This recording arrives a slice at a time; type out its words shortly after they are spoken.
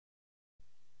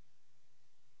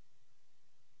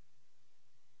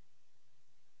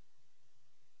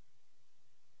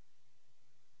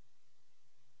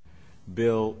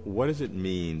Bill, what does it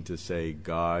mean to say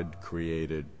God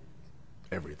created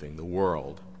everything, the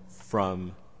world,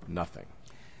 from nothing?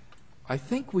 I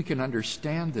think we can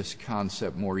understand this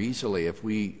concept more easily if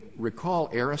we recall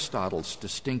Aristotle's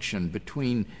distinction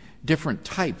between different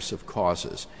types of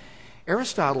causes.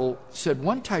 Aristotle said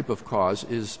one type of cause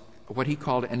is what he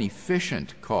called an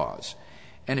efficient cause.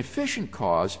 An efficient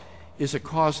cause is a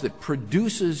cause that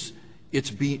produces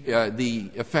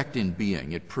the effect in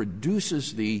being. It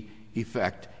produces the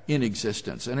effect in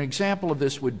existence. An example of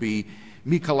this would be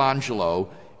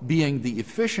Michelangelo being the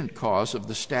efficient cause of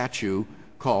the statue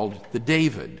called the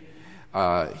David.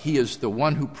 He is the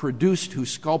one who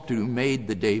sculpted, who made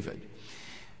the David.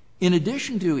 In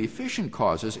addition to efficient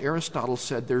causes, Aristotle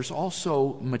said there's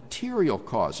also material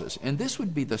causes, and this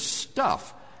would be the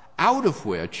stuff out of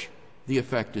which the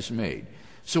effect is made.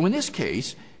 So in this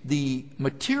case, the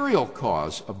material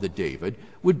cause of the David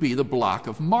would be the block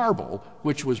of marble,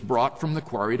 which was brought from the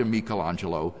quarry to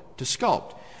Michelangelo to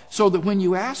sculpt. So that when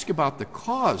you ask about the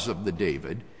cause of the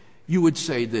David, you would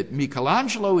say that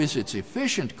Michelangelo is its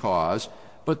efficient cause,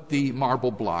 but the marble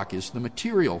block is the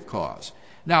material cause.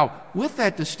 Now, with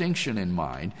that distinction in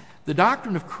mind, the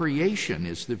doctrine of creation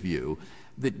is the view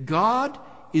that God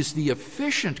is the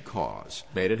efficient cause.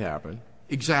 Made it happen.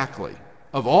 Exactly.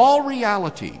 Of all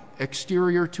reality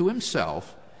exterior to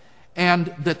himself,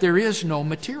 and that there is no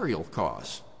material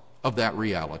cause of that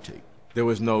reality. There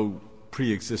was no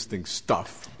pre-existing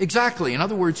stuff. Exactly. In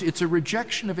other words, it's a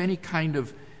rejection of any kind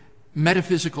of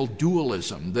metaphysical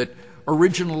dualism, that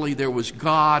originally there was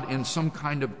God and some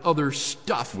kind of other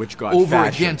stuff which God over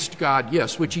fashioned. Against God,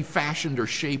 yes, which he fashioned or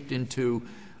shaped into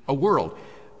a world.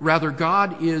 Rather,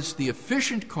 God is the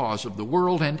efficient cause of the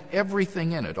world and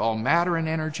everything in it. All matter and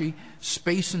energy,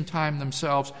 space and time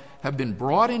themselves have been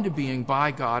brought into being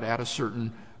by God at a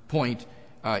certain point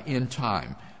in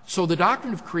time. So the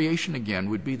doctrine of creation, again,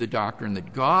 would be the doctrine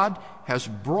that God has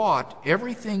brought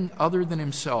everything other than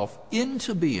himself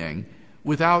into being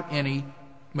without any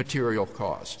material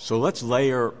cause. So let's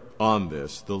layer on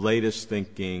this the latest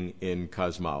thinking in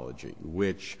cosmology,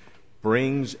 which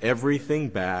brings everything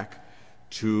back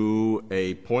to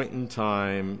a point in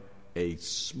time, a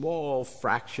small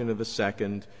fraction of a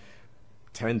second,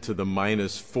 10 to the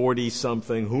minus 40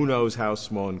 something, who knows how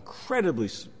small, incredibly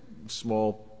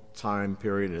small time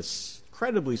period, an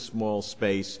incredibly small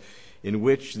space in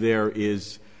which there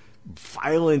is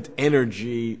violent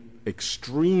energy,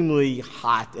 extremely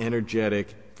hot, energetic,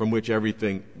 from which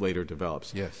everything later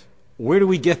develops. Yes. Where do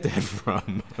we get that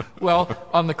from? Well,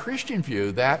 on the Christian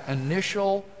view, that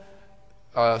initial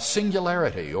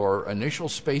singularity or initial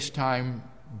space-time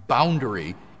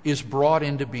boundary is brought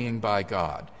into being by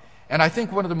God. And I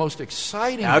think one of the most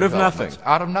exciting out of nothing. nothing.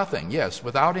 Out of nothing, yes,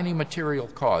 without any material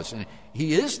cause. And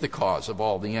he is the cause of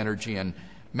all the energy and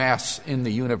mass in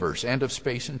the universe and of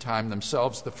space and time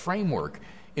themselves, the framework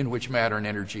in which matter and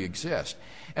energy exist.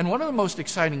 And one of the most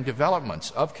exciting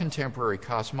developments of contemporary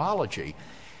cosmology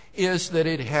is that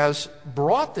it has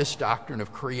brought this doctrine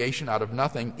of creation out of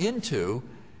nothing into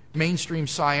mainstream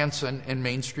science and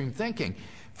mainstream thinking.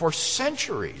 For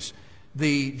centuries,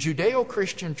 the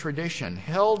Judeo-Christian tradition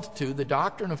held to the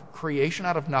doctrine of creation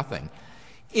out of nothing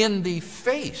in the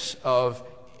face of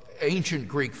ancient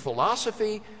Greek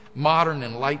philosophy, modern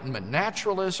Enlightenment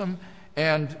naturalism,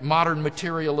 and modern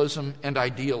materialism and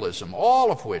idealism,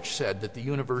 all of which said that the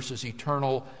universe is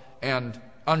eternal and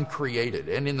uncreated.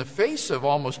 And in the face of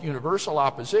almost universal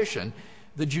opposition,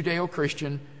 the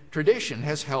Judeo-Christian tradition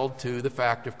has held to the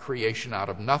fact of creation out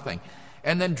of nothing.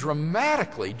 And then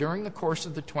dramatically, during the course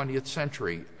of the 20th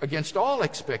century, against all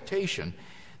expectation,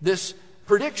 this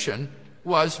prediction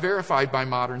was verified by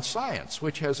modern science,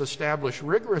 which has established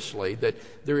rigorously that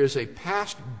there is a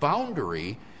past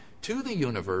boundary to the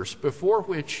universe before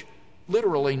which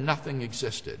literally nothing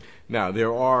existed. Now,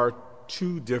 there are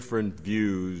two different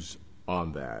views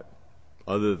on that,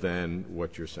 other than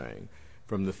what you're saying.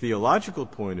 From the theological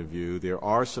point of view, there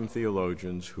are some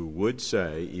theologians who would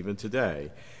say, even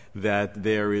today, that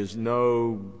there is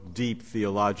no deep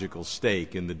theological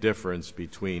stake in the difference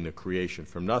between a creation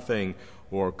from nothing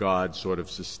or God sort of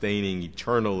sustaining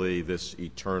eternally this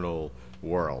eternal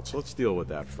world. So let's deal with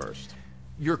that first.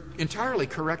 You're entirely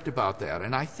correct about that,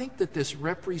 and I think that this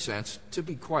represents, to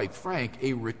be quite frank,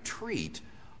 a retreat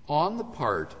on the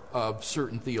part of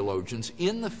certain theologians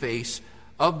in the face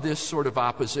of this sort of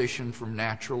opposition from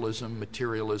naturalism,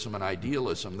 materialism, and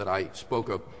idealism that I spoke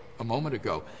of a moment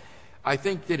ago. I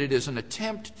think that it is an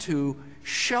attempt to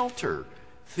shelter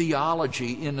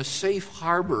theology in a safe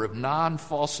harbor of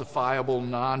non-falsifiable,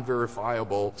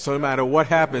 non-verifiable. So no matter what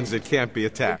happens, it can't be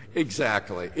attacked.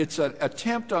 Exactly. It's an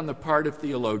attempt on the part of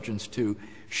theologians to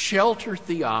shelter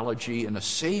theology in a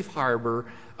safe harbor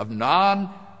of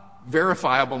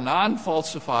non-verifiable,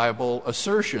 non-falsifiable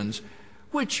assertions,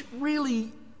 which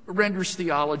really renders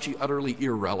theology utterly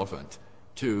irrelevant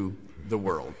to the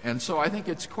world. And so I think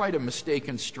it's quite a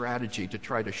mistaken strategy to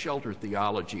try to shelter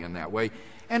theology in that way.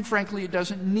 And frankly, it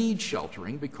doesn't need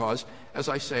sheltering because, as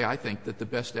I say, I think that the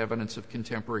best evidence of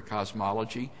contemporary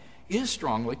cosmology is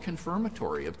strongly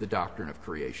confirmatory of the doctrine of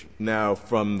creation. Now,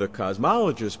 from the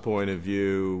cosmologist's point of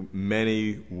view,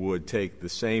 many would take the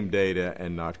same data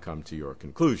and not come to your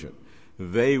conclusion.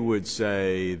 They would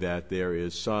say that there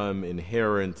is some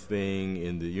inherent thing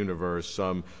in the universe,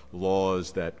 some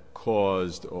laws that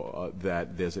caused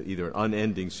that there's either an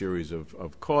unending series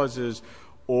of causes,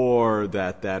 or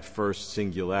that first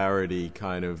singularity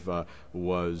kind of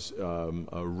was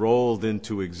rolled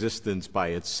into existence by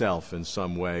itself in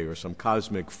some way, or some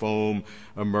cosmic foam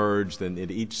emerged, and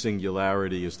each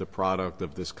singularity is the product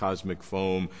of this cosmic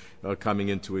foam coming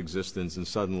into existence, and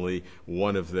suddenly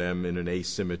one of them in an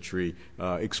asymmetry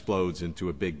explodes into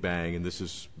a Big Bang, and this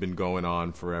has been going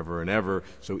on forever and ever.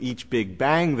 So each Big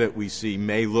Bang that we see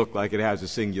may look like it has a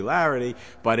singularity,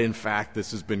 but in fact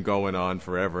this has been going on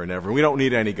forever and ever. We don't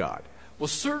need any God. Well,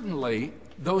 certainly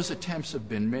those attempts have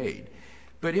been made.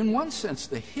 But in one sense,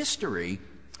 the history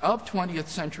of 20th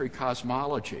century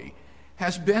cosmology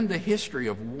has been the history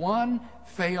of one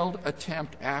failed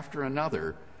attempt after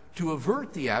another to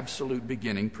avert the absolute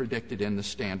beginning predicted in the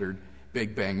standard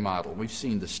Big Bang model. We've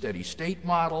seen the steady state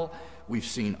model, we've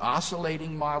seen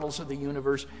oscillating models of the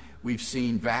universe, we've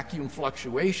seen vacuum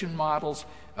fluctuation models,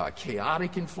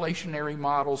 chaotic inflationary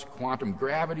models, quantum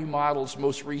gravity models,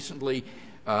 most recently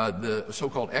the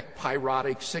so-called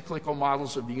ekpyrotic cyclical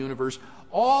models of the universe,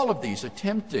 all of these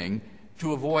attempting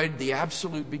to avoid the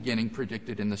absolute beginning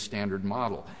predicted in the standard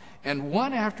model. And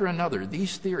one after another,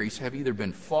 these theories have either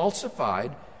been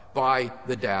falsified by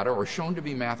the data or shown to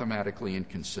be mathematically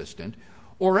inconsistent,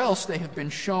 or else they have been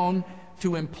shown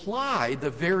to imply the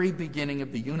very beginning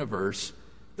of the universe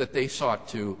that they sought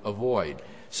to avoid.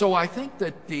 So I think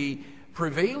that the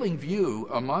prevailing view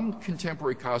among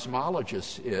contemporary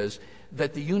cosmologists is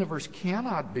that the universe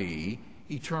cannot be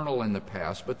eternal in the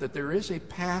past, but that there is a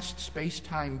past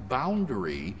space-time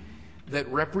boundary that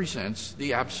represents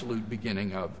the absolute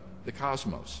beginning of the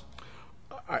cosmos.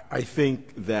 I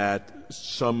think that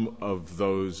some of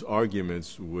those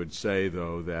arguments would say,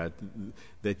 though,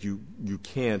 that you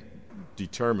can't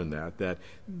determine that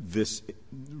this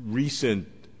recent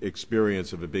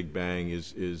experience of a Big Bang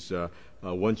is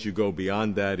once you go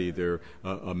beyond that, either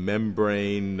a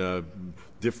membrane,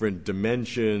 different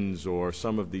dimensions, or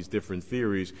some of these different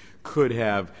theories could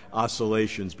have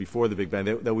oscillations before the Big Bang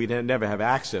that we'd never have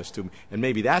access to. And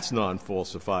maybe that's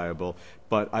non-falsifiable,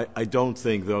 but I don't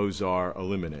think those are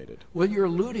eliminated. Well, you're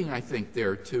alluding, I think,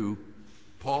 there to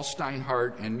Paul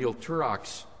Steinhardt and Neil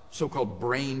Turok's so-called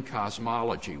brain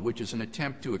cosmology, which is an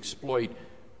attempt to exploit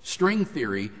string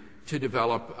theory to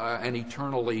develop an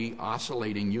eternally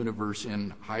oscillating universe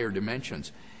in higher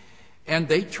dimensions. And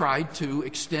they tried to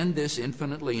extend this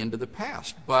infinitely into the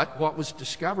past. But what was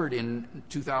discovered in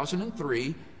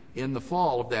 2003, in the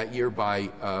fall of that year, by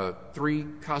three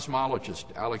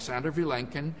cosmologists, Alexander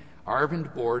Vilenkin,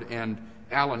 Arvind Borde, and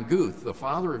Alan Guth, the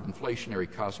father of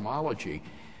inflationary cosmology,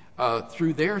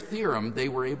 through their theorem, they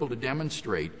were able to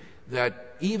demonstrate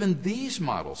that even these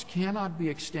models cannot be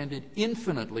extended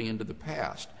infinitely into the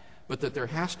past, but that there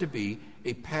has to be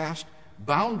a past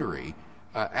boundary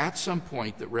at some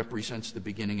point that represents the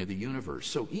beginning of the universe.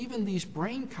 So even these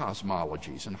brain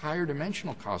cosmologies and higher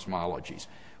dimensional cosmologies,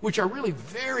 which are really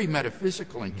very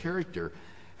metaphysical in character,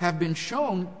 have been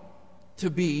shown to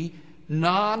be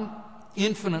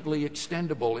non-infinitely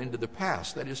extendable into the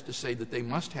past. That is to say that they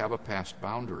must have a past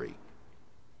boundary.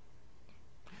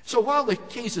 So while the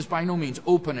case is by no means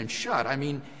open and shut, I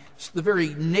mean, the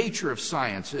very nature of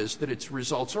science is that its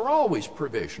results are always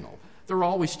provisional. They're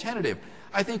always tentative.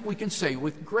 I think we can say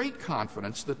with great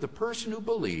confidence that the person who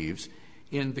believes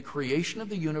in the creation of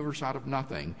the universe out of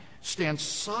nothing stands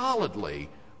solidly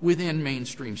within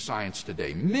mainstream science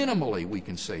today. Minimally, we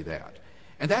can say that.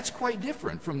 And that's quite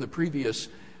different from the previous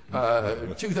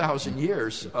 2,000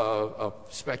 years of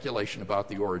speculation about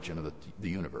the origin of the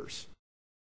universe.